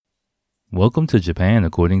Welcome to Japan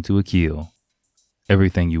according to Akil.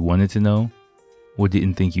 Everything you wanted to know or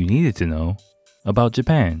didn't think you needed to know about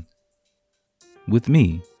Japan. With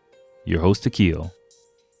me, your host Akil,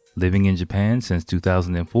 living in Japan since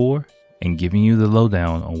 2004 and giving you the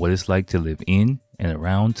lowdown on what it's like to live in and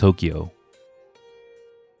around Tokyo.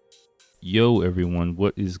 Yo everyone,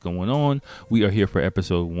 what is going on? We are here for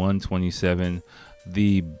episode 127,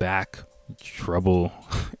 the back trouble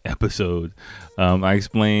episode. I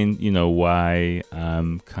explained, why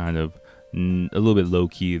I'm kind of a little bit low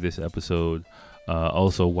key this episode.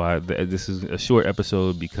 Also, why this is a short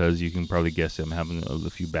episode because you can probably guess I'm having a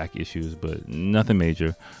few back issues, but nothing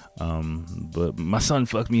major. But my son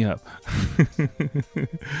fucked me up.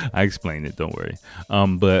 I explained it, don't worry.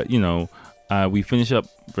 We finish up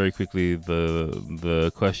very quickly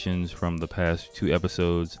the questions from the past two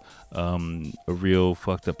episodes, a real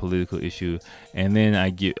fucked up political issue, and then I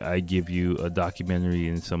give you a documentary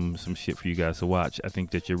and some shit for you guys to watch. I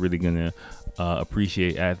think that you're really gonna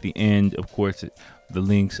appreciate at the end. Of course, the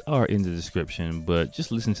links are in the description, but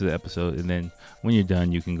just listen to the episode, and then when you're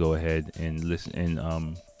done, you can go ahead and listen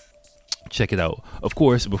and check it out. Of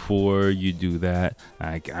course, before you do that,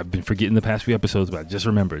 I've been forgetting the past few episodes, but I just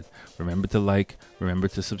remembered. Remember to like, remember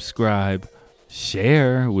to subscribe,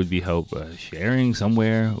 share would be helpful. Sharing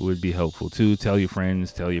somewhere would be helpful too. Tell your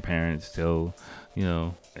friends, tell your parents, tell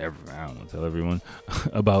everyone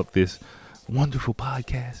about this wonderful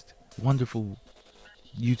podcast, wonderful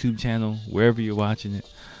YouTube channel, wherever you're watching it.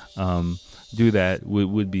 Do that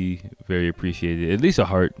would be very appreciated. At least a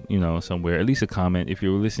heart, somewhere. At least a comment. If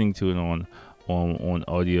you're listening to it on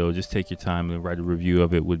audio, just take your time and write a review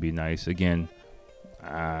of it would be nice. Again,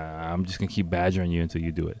 I'm just gonna keep badgering you until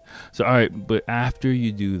you do it. So all right, but after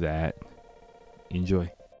you do that,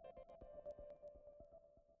 enjoy.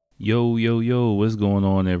 Yo, what's going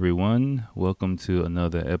on, everyone? Welcome to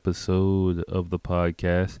another episode of the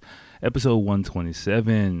podcast, episode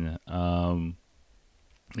 127.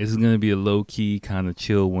 This is going to be a low-key kind of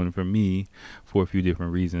chill one for me for a few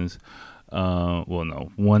different reasons.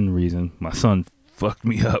 One reason. My son fucked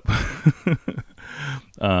me up.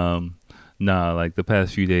 Like the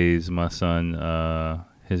past few days, my son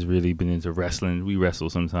has really been into wrestling. We wrestle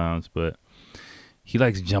sometimes, but he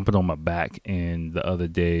likes jumping on my back. And the other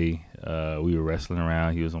day, we were wrestling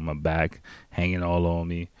around. He was on my back, hanging all on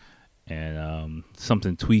me. And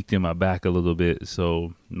something tweaked in my back a little bit.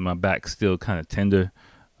 So my back's still kind of tender.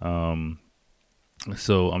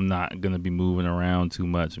 So I'm not gonna be moving around too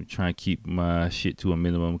much. I'm trying to keep my shit to a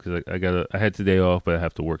minimum because I had today off, but I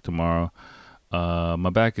have to work tomorrow. My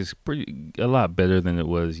back is a lot better than it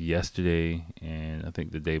was yesterday, and I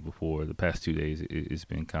think the day before. The past 2 days, it's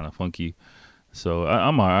been kind of funky. So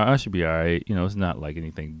I'm alright. I should be all right. It's not like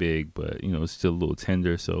anything big, but it's still a little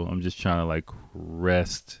tender. So I'm just trying to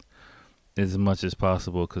rest as much as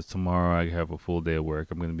possible because tomorrow I have a full day of work.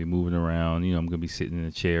 I'm going to be moving around. I'm going to be sitting in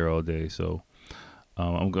a chair all day. So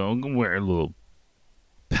I'm going to wear a little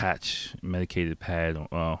medicated pad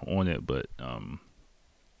on it. But,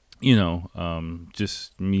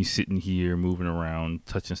 just me sitting here, moving around,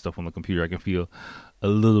 touching stuff on the computer, I can feel a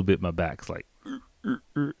little bit my back's like.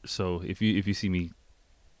 So if you see me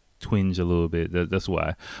twinge a little bit, that's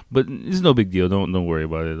why. But it's no big deal. Don't worry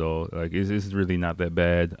about it at all. It's really not that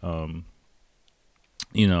bad. I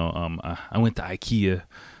went to IKEA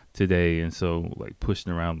today, and so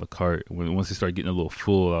pushing around the cart. Once it started getting a little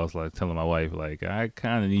full, I was telling my wife, I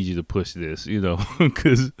kind of need you to push this,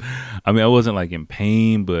 because I wasn't in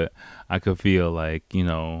pain, but I could feel I'm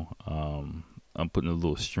putting a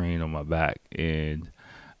little strain on my back, and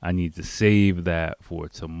I need to save that for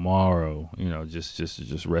tomorrow.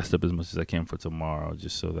 Just rest up as much as I can for tomorrow,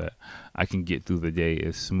 just so that I can get through the day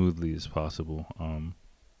as smoothly as possible.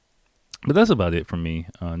 But that's about it for me.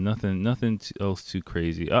 Nothing else too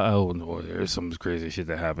crazy. No, there's some crazy shit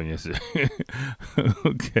that happened yesterday.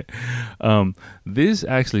 Okay. This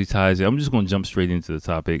actually ties in. I'm just going to jump straight into the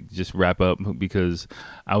topic, just wrap up, because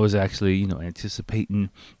I was actually,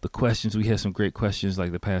 anticipating the questions. We had some great questions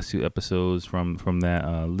the past two episodes from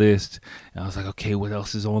that list. And I was like, okay, what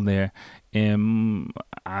else is on there? And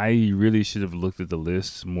I really should have looked at the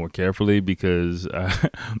list more carefully because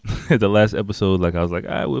at the last episode, I was like,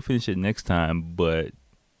 all right, we'll finish it next time. But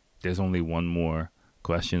there's only one more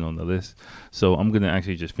question on the list. So I'm going to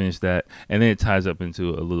actually just finish that. And then it ties up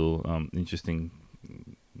into a little interesting,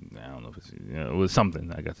 I don't know if it was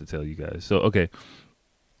something I got to tell you guys. So, okay.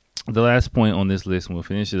 The last point on this list, and we'll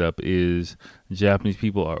finish it up, is Japanese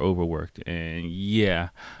people are overworked. And yeah,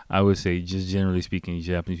 I would say, just generally speaking,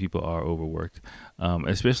 Japanese people are overworked,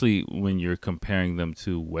 especially when you're comparing them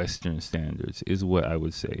to Western standards, is what I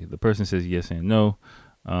would say. The person says yes and no.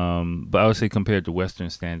 But I would say compared to Western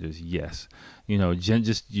standards, yes.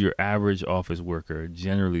 Just your average office worker,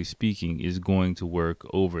 generally speaking, is going to work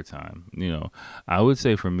overtime. I would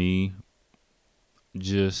say for me,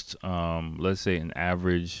 just let's say an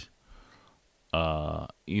average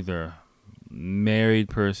either married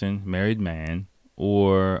man,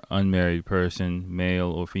 or unmarried person,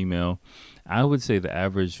 male or female. I would say the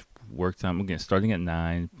average work time, again, starting at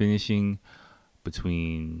 9, finishing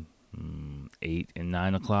between 8 and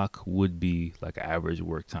 9 o'clock, would be like average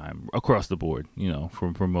work time across the board.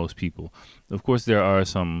 For most people. Of course, there are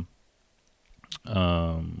some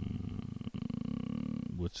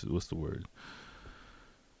what's the word?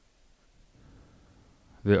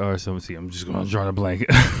 There are some. See, I'm just going to draw a blank.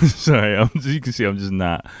 Sorry, you can see I'm just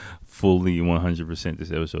not fully 100%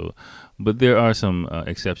 this episode. But there are some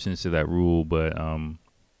exceptions to that rule. But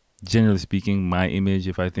generally speaking, my image,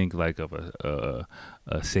 if I think like of a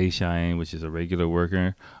Seishain, which is a regular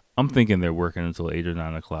worker, I'm thinking they're working until 8 or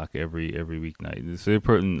 9 o'clock every weeknight. So they're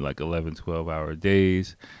putting like 11, 12-hour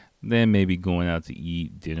days. Then maybe going out to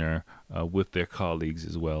eat dinner with their colleagues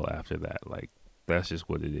as well after that. Like, that's just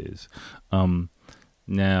what it is.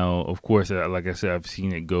 Now, of course, like I said, I've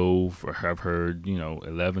seen it go I've heard,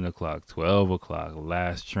 11 o'clock, 12 o'clock,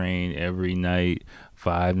 last train every night,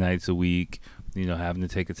 5 nights a week, having to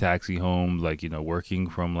take a taxi home, like, working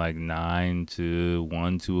from like 9 to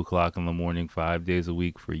 1, 2 o'clock in the morning, 5 days a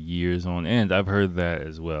week for years on end. I've heard that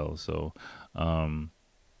as well. So,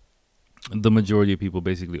 the majority of people,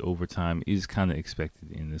 basically overtime is kind of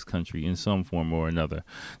expected in this country in some form or another.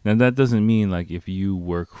 Now, that doesn't mean like if you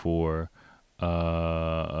work for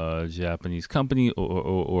a Japanese company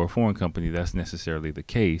or a foreign company, that's necessarily the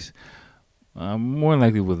case. More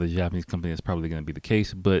likely with a Japanese company, that's probably going to be the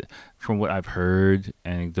case. But from what I've heard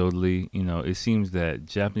anecdotally, it seems that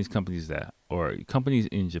Japanese companies or companies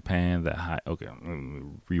in Japan that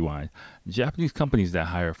rewind. Japanese companies that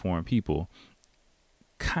hire foreign people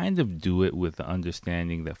kind of do it with the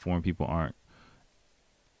understanding that foreign people aren't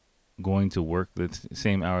going to work the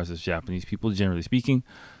same hours as Japanese people, generally speaking.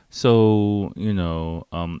 So,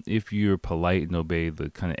 if you're polite and obey the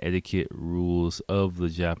kind of etiquette rules of the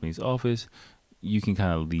Japanese office, you can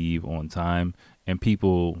kind of leave on time, and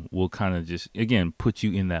people will kind of just, again, put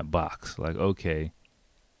you in that box. Like, okay,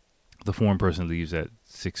 the foreign person leaves at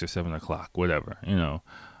 6 or 7 o'clock, whatever,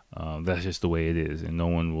 that's just the way it is. And no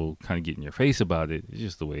one will kind of get in your face about it. It's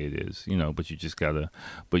just the way it is, but you're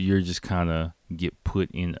just kind of get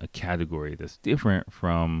put in a category that's different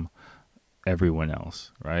from everyone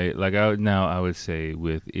else, right? Like I would say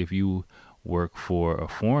if you work for a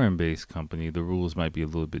foreign-based company, the rules might be a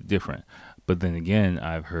little bit different. But then again,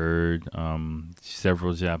 I've heard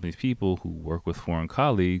several Japanese people who work with foreign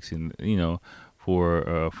colleagues, and for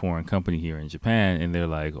a foreign company here in Japan, and they're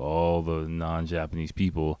like, all the non-Japanese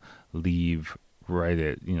people leave right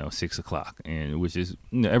at 6 o'clock, and which is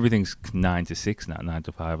everything's 9 to 6, not 9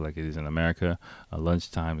 to 5 like it is in America.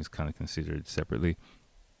 Lunchtime is kind of considered separately.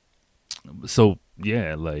 So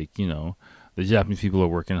yeah, like the Japanese people are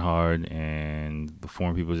working hard, and the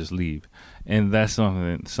foreign people just leave, and that's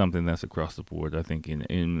something that's across the board. I think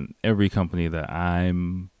in every company that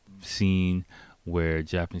I'm seeing, where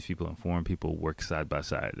Japanese people and foreign people work side by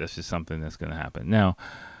side, that's just something that's going to happen. Now,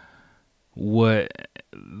 what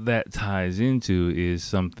that ties into is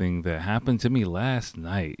something that happened to me last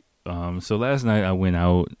night. So last night I went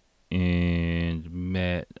out and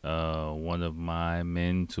met one of my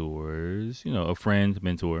mentors, a friend,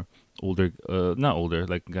 mentor, not older,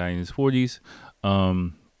 like a guy in his 40s,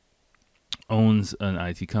 owns an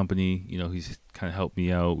IT company. He's kind of helped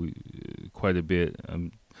me out quite a bit,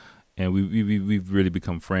 and we've really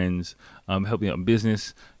become friends. Helped me out in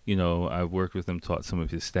business. I've worked with him, taught some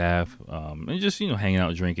of his staff, and just hanging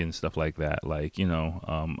out, drinking, stuff like that. Like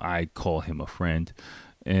I call him a friend,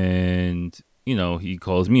 and he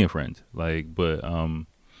calls me a friend. Like, but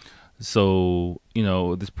so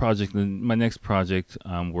this project, my next project,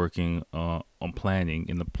 I'm working on planning,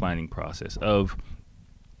 in the planning process of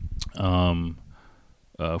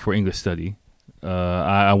for English study.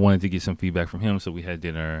 I wanted to get some feedback from him, so we had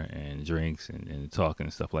dinner and drinks and talking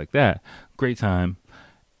and stuff like that. Great time.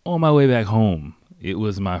 On my way back home, it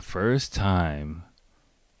was my first time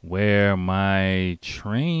where my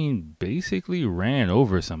train basically ran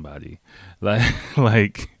over somebody.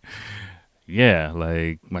 Like yeah,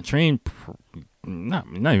 like my train, not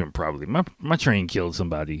even probably, my train killed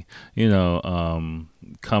somebody. Going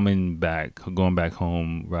back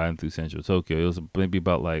home, riding through central Tokyo. It was maybe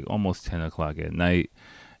about like almost 10 o'clock at night.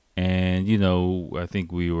 And, I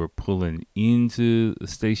think we were pulling into the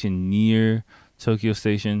station near Tokyo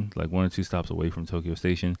Station, like 1 or 2 stops away from Tokyo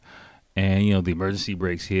Station. and the emergency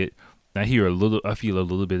brakes hit. I feel a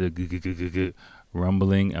little bit of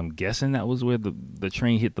rumbling. I'm guessing that was where the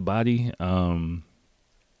train hit the body.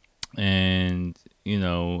 And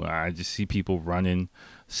I just see people running,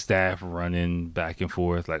 staff running back and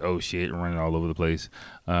forth, like, oh shit, running all over the place,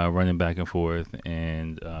 running back and forth.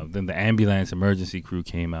 And then the ambulance emergency crew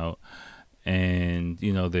came out, and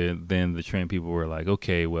then the train people were like,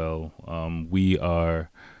 okay, well, we are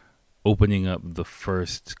opening up the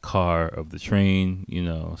first car of the train,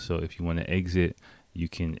 so if you want to exit, you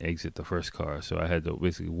can exit the first car. So I had to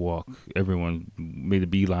basically everyone made a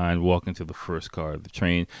beeline, walk into the first car of the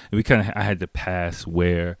train. And I had to pass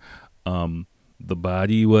where the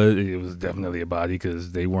body was. It was definitely a body,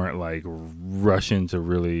 because they weren't like rushing to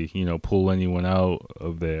really, pull anyone out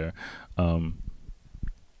of there.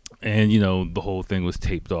 And the whole thing was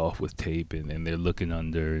taped off with tape, and they're looking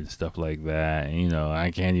under and stuff like that. And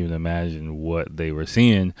I can't even imagine what they were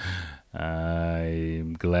seeing.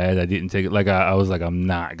 I'm glad I didn't take it. Like I was like, I'm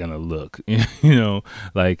not gonna look.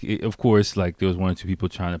 Like of course, like there was one or two people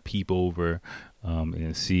trying to peep over,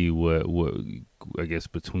 and see what I guess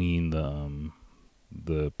between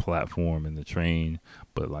the platform and the train.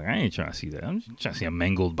 But like I ain't trying to see that. I'm just trying to see a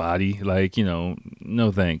mangled body. Like no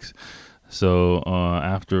thanks. So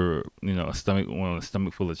after a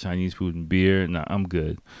stomach full of Chinese food and beer, I'm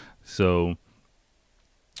good. So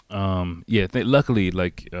luckily,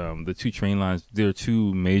 like the two train lines, there are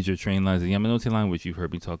two major train lines. The Yamanote line, which you've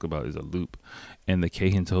heard me talk about, is a loop, and the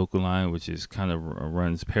Keihin Tohoku line, which is kind of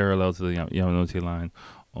runs parallel to the Yamanote line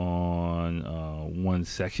on one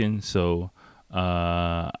section. So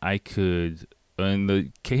I could. And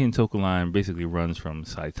the Keihin Tohoku line basically runs from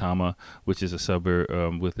Saitama, which is a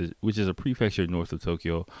suburb which is a prefecture north of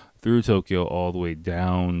Tokyo, through Tokyo all the way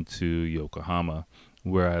down to Yokohama,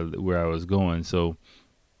 where I was going. So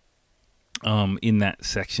in that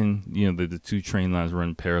section, the two train lines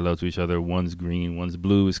run parallel to each other. One's green, one's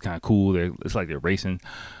blue. It's kind of cool. It's like they're racing.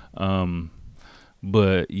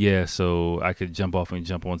 But yeah, so I could jump off and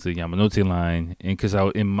jump onto the Yamanote line, and because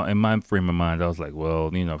in my frame of mind, I was like,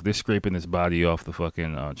 well, if they're scraping this body off the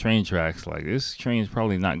fucking train tracks, like this train's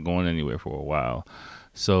probably not going anywhere for a while.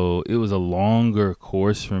 So it was a longer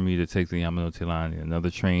course for me to take the Yamanote line and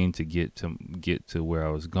another train to get to where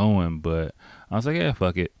I was going. But I was like, yeah,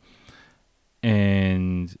 fuck it.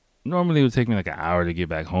 And normally it would take me like an hour to get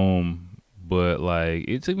back home, but like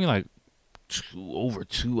it took me like over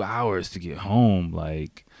 2 hours to get home,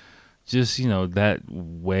 like just that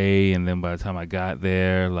way. And then by the time I got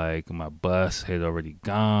there, like my bus had already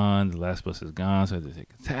gone, the last bus is gone, so I had to take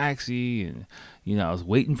a taxi. And I was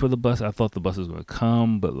waiting for the bus. I thought the bus was going to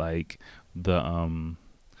come, but like the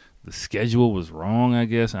schedule was wrong, I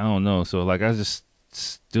guess. I don't know. So like I just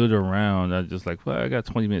stood around. I just like, well, I got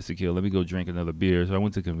 20 minutes to kill, let me go drink another beer. So I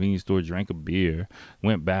went to the convenience store, drank a beer,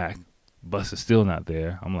 went back, bus is still not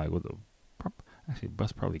there. I'm like, what the actually, the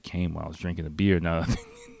bus probably came while I was drinking a beer. Now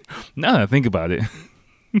that I think about it,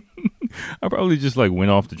 I probably just like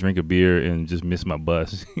went off to drink a beer and just missed my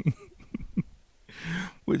bus.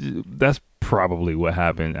 That's probably what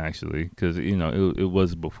happened, actually, because it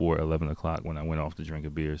was before 11 o'clock when I went off to drink a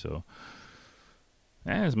beer. So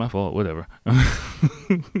it's my fault, whatever.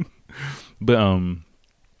 But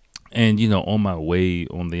and on my way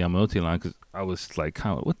on the Yamanote line, because I was like,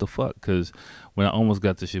 kind of, what the fuck? Because when I almost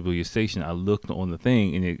got to Shibuya Station, I looked on the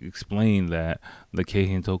thing and it explained that the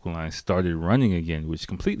Keihin Tohoku line started running again, which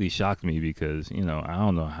completely shocked me because, I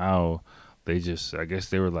don't know how they I guess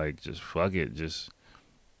they were like, just fuck it, just,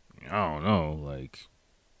 I don't know, like,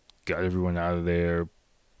 got everyone out of there,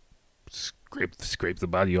 scraped the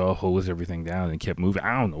body off, hose everything down, and kept moving.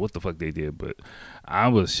 I don't know what the fuck they did, but I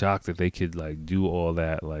was shocked that they could like do all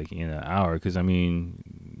that like in an hour. Because I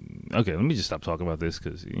mean, okay, let me just stop talking about this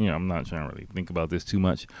because I'm not trying to really think about this too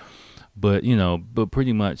much. But but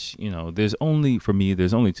pretty much there's only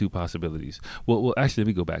two possibilities. Well, actually, let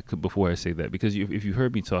me go back before I say that, because if you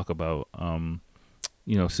heard me talk about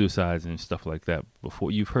suicides and stuff like that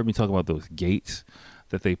before, you've heard me talk about those gates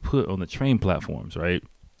that they put on the train platforms, right?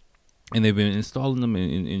 And they've been installing them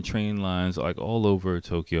in train lines like all over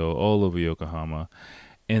Tokyo, all over Yokohama.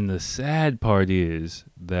 And the sad part is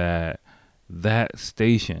that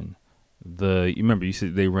station, you remember you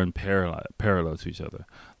said they run parallel to each other.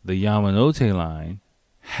 The Yamanote line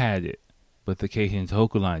had it, but the Keihin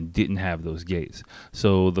Tohoku line didn't have those gates.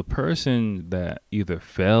 So the person that either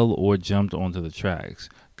fell or jumped onto the tracks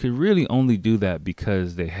could really only do that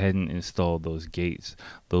because they hadn't installed those gates,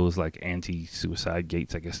 those like anti-suicide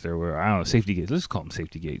gates, I guess there were. I don't know, safety gates. Let's call them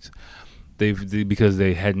safety gates. Because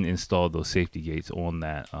they hadn't installed those safety gates on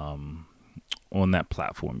on that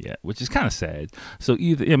platform yet, which is kind of sad. So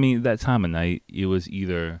that time of night, it was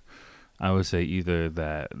either, I would say, either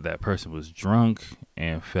that person was drunk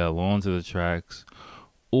and fell onto the tracks,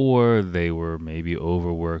 or they were maybe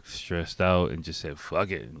overworked, stressed out, and just said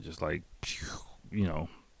fuck it, and just like, you know,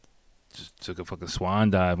 just took a fucking swan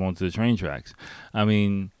dive onto the train tracks. I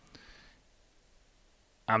mean,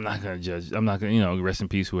 I'm not gonna judge. I'm not gonna, rest in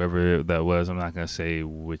peace, whoever that was. I'm not gonna say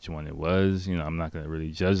which one it was. I'm not gonna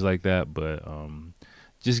really judge like that. But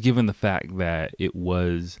just given the fact that it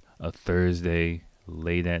was a Thursday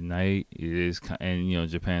late at night, it is, and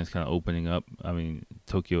Japan's kind of opening up. I mean,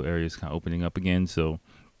 Tokyo area is kind of opening up again, so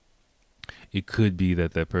it could be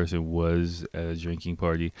that person was at a drinking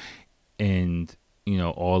party, and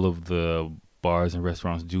all of the bars and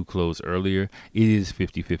restaurants do close earlier. It is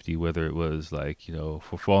 50-50 whether it was like,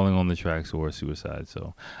 for falling on the tracks or suicide.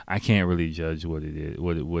 So I can't really judge what it is,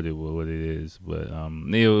 what it is. But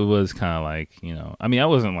it was kind of like, I mean, I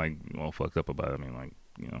wasn't like all fucked up about it. I mean, like,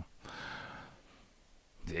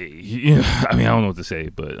 I mean, I don't know what to say,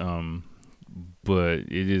 but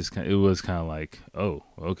it was kind of like, oh,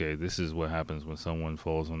 okay, this is what happens when someone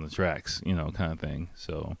falls on the tracks, kind of thing.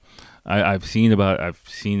 So I've seen it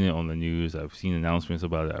on the news, I've seen announcements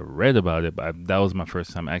about it, I've read about it, but that was my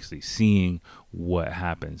first time actually seeing what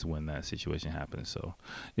happens when that situation happens. So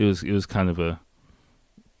it was kind of a,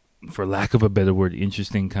 for lack of a better word,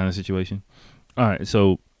 interesting kind of situation. All right,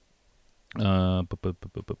 so let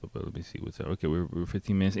me see what's that. Okay, we're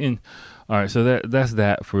 15 minutes in. All right, so that's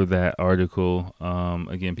that for that article.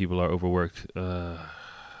 Again, people are overworked.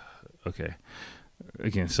 Okay.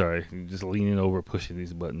 Again, sorry, just leaning over, pushing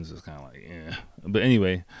these buttons is kind of like, yeah. But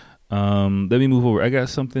anyway, let me move over. I got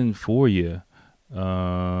something for you. No,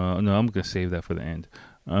 I'm gonna save that for the end.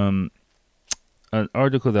 An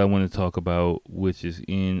article that I want to talk about, which is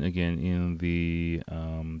in the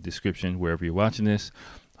description wherever you're watching this.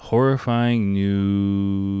 Horrifying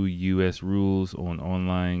new U.S. rules on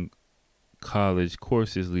online college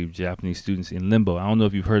courses leave Japanese students in limbo. I don't know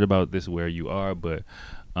if you've heard about this where you are, but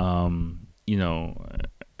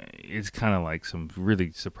it's kind of like some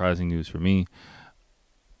really surprising news for me.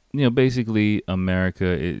 Basically,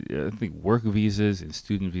 America, I think work visas and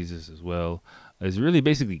student visas as well, is really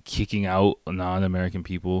basically kicking out non-American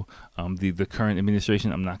people. The current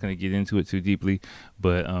administration, I'm not going to get into it too deeply,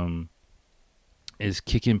 but is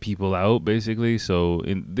kicking people out, basically. So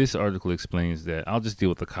in this article explains that, I'll just deal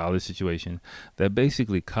with the college situation, that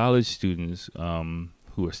basically college students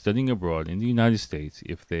who are studying abroad in the United States,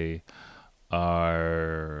 if they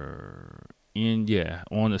are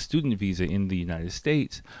on a student visa in the United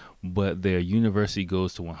States, but their university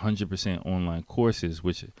goes to 100% online courses,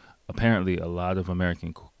 which apparently a lot of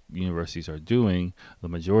American universities are doing, the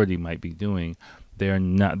majority might be doing, they're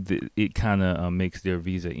not, it kind of makes their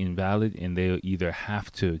visa invalid, and they'll either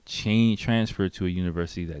have to transfer to a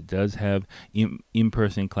university that does have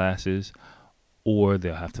in-person classes, or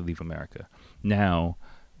they'll have to leave America. Now,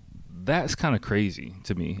 that's kind of crazy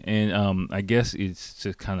to me, and I guess it's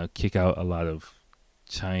to kind of kick out a lot of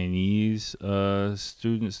Chinese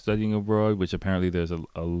students studying abroad, which apparently there's a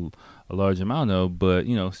large amount of, but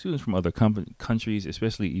students from other countries,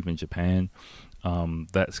 especially even Japan,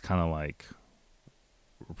 that's kind of like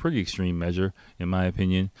a pretty extreme measure, in my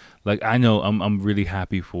opinion. Like, I know I'm really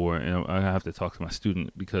happy for, and I have to talk to my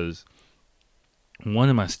student, because one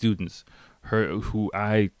of my students,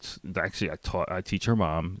 I teach her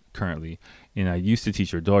mom currently, and I used to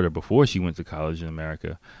teach her daughter before she went to college in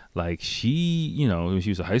America. Like, she, when she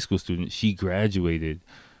was a high school student, she graduated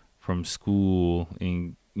from school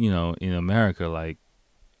in America, like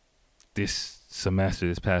this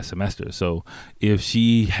past semester. So if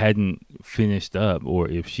she hadn't finished up, or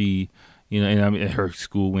if she, and I mean, her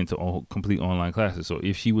school went to complete online classes. So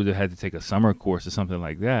if she would have had to take a summer course or something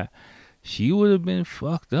like that, she would have been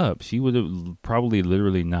fucked up. She would have probably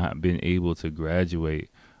literally not been able to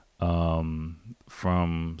graduate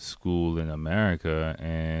from school in America.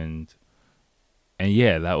 And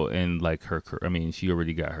yeah, like her, I mean, she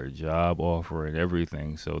already got her job offer and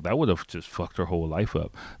everything, so that would have just fucked her whole life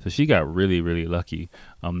up. So she got really, really lucky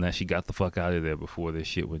that she got the fuck out of there before this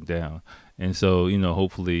shit went down. And so,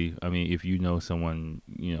 hopefully, I mean, if you know someone,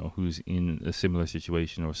 who's in a similar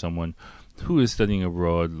situation, or someone who is studying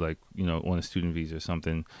abroad, like, on a student visa or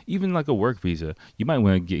something, even like a work visa, you might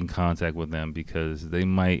want to get in contact with them, because they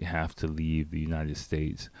might have to leave the United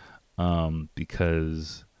States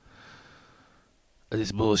because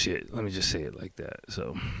it's bullshit. Let me just say it like that.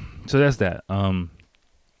 So that's that.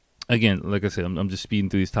 Again, like I said, I'm just speeding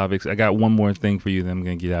through these topics. I got one more thing for you, then I'm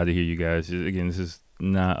gonna get out of here, you guys. Again, this is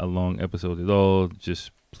not a long episode at all. Just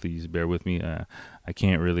please bear with me. I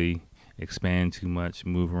can't really expand too much,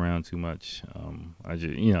 move around too much.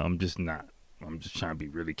 I'm just not. I'm just trying to be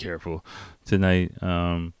really careful tonight.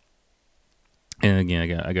 And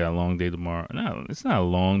again, I got a long day tomorrow. No, it's not a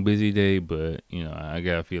long, busy day, but I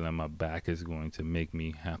got a feeling my back is going to make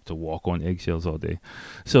me have to walk on eggshells all day.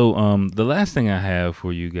 So, the last thing I have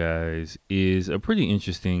for you guys is a pretty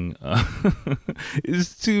interesting.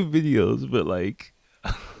 It's two videos, but like,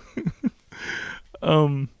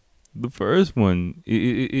 the first one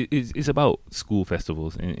is about school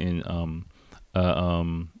festivals and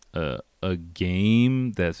a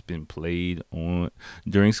game that's been played on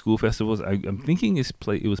during school festivals. I'm thinking it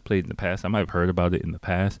was played in the past. I might have heard about it in the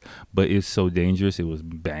past, but it's so dangerous it was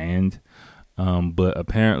banned. But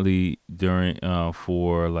apparently during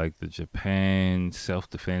for like the Japan Self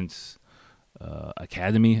Defense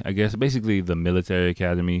Academy, I guess basically the military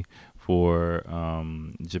academy for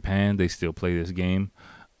Japan, they still play this game.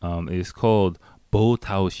 It's called Bo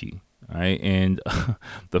Taoshi. Right, and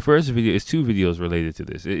the first video is two videos related to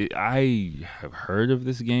this. I have heard of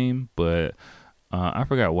this game, but I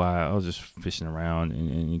forgot why. I was just fishing around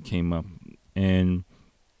and it came up. And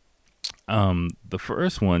the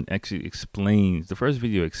first one actually explains. The first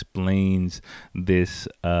video explains this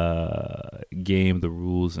game, the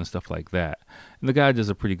rules and stuff like that. And the guy does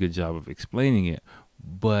a pretty good job of explaining it,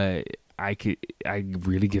 but I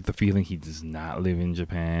really get the feeling he does not live in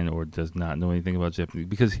Japan or does not know anything about Japanese,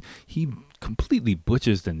 because he completely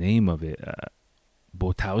butchers the name of it.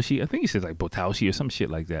 Botaoshi, I think he says like Botaoshi or some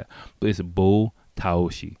shit like that, but it's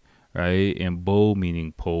Botaoshi, right? And Bo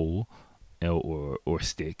meaning pole or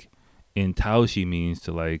stick, and Taoshi means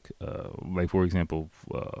to like for example,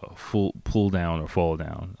 pull down or fall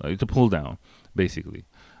down, like to pull down, basically.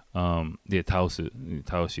 Taoshi.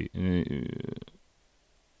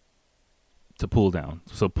 To pull down,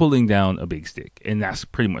 so pulling down a big stick, and that's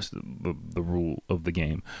pretty much the rule of the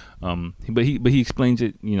game. But he explains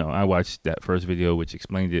it. I watched that first video, which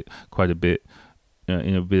explained it quite a bit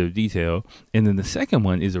in a bit of detail, and then the second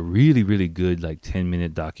one is a really really good like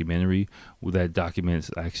 10-minute documentary that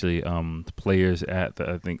documents actually the players at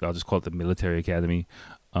I think I'll just call it the military academy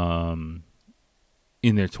in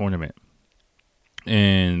their tournament.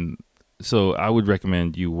 And so I would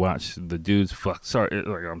recommend you watch the dude's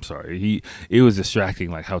I'm sorry. It was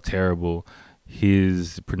distracting, like how terrible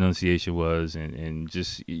his pronunciation was, and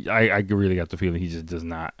just I really got the feeling he just does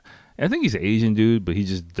not. I think he's an Asian dude, but he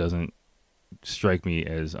just doesn't strike me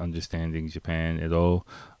as understanding Japan at all.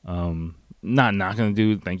 Not knocking the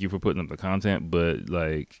dude. Thank you for putting up the content, but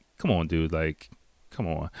like, come on, dude. Like, come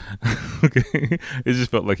on. Okay, it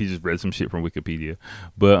just felt like he just read some shit from Wikipedia,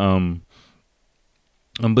 but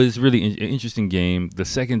it's really an interesting game. The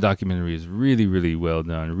second documentary is really, really well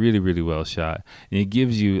done, really, really well shot, and it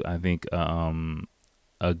gives you, I think,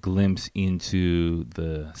 a glimpse into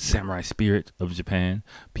the samurai spirit of Japan.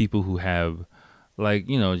 People who have, like,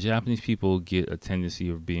 Japanese people get a tendency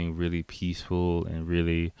of being really peaceful and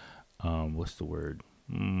really, what's the word?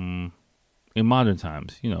 In modern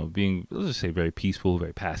times, being, let's just say, very peaceful,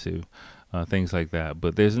 very passive, things like that.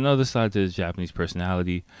 But there's another side to the Japanese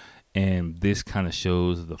personality. And this kind of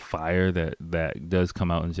shows the fire that does come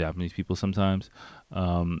out in Japanese people sometimes.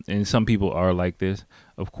 And some people are like this.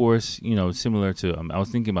 Of course, similar to, I was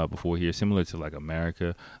thinking about before here, similar to like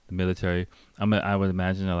America, the military. I would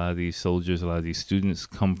imagine a lot of these soldiers, a lot of these students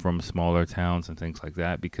come from smaller towns and things like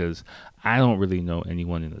that, because I don't really know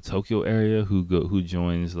anyone in the Tokyo area who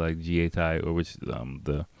joins like Jieitai, or which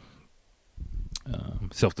the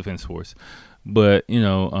self-defense force. But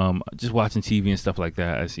just watching TV and stuff like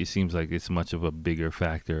that, it seems like it's much of a bigger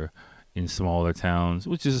factor in smaller towns,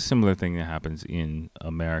 which is a similar thing that happens in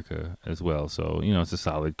America as well. So it's a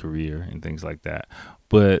solid career and things like that.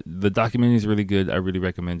 But the documentary is really good. I really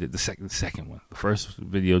recommend it. The second one, the first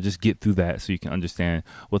video, just get through that so you can understand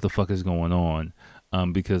what the fuck is going on.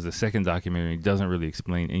 Because the second documentary doesn't really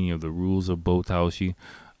explain any of the rules of Bo Taoshi,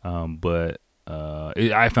 but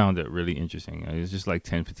I found it really interesting. It's just like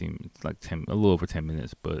 10, 15, it's like 10, a little over 10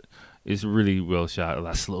 minutes, but it's really well shot. A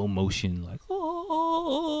lot of slow motion, like,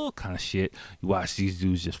 oh, kind of shit. You watch these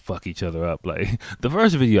dudes just fuck each other up. Like, the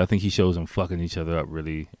first video, I think he shows them fucking each other up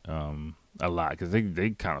really a lot, because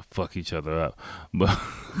they kind of fuck each other up. But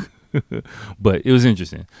but it was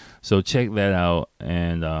interesting. So check that out.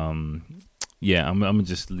 And yeah, I'm going to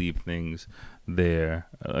just leave things there.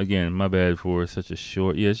 Again, my bad for such a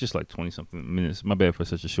short, it's just like 20 something minutes. My bad for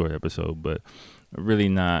such a short episode, but really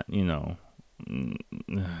not, not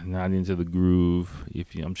into the groove.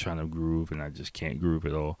 I'm trying to groove and I just can't groove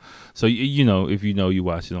at all. So if you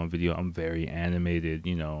watch it on video, I'm very animated.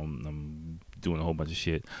 I'm doing a whole bunch of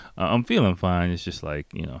shit. I'm feeling fine. It's just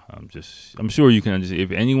like, I'm sure you can understand.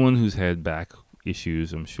 If anyone who's had back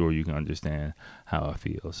issues, I'm sure you can understand how I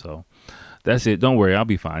feel. So that's it. Don't worry, I'll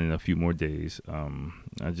be fine in a few more days.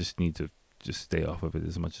 I just need to just stay off of it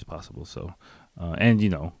as much as possible. So, and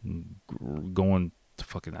going to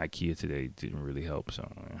fucking IKEA today didn't really help. So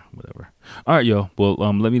whatever. All right, yo. Well,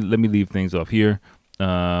 let me leave things off here.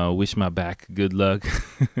 Wish my back good luck,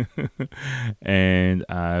 and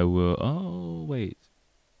I will. Oh wait,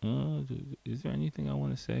 is there anything I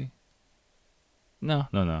want to say? No.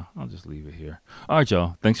 I'll just leave it here. All right,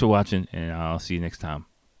 y'all. Thanks for watching, and I'll see you next time.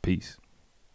 Peace.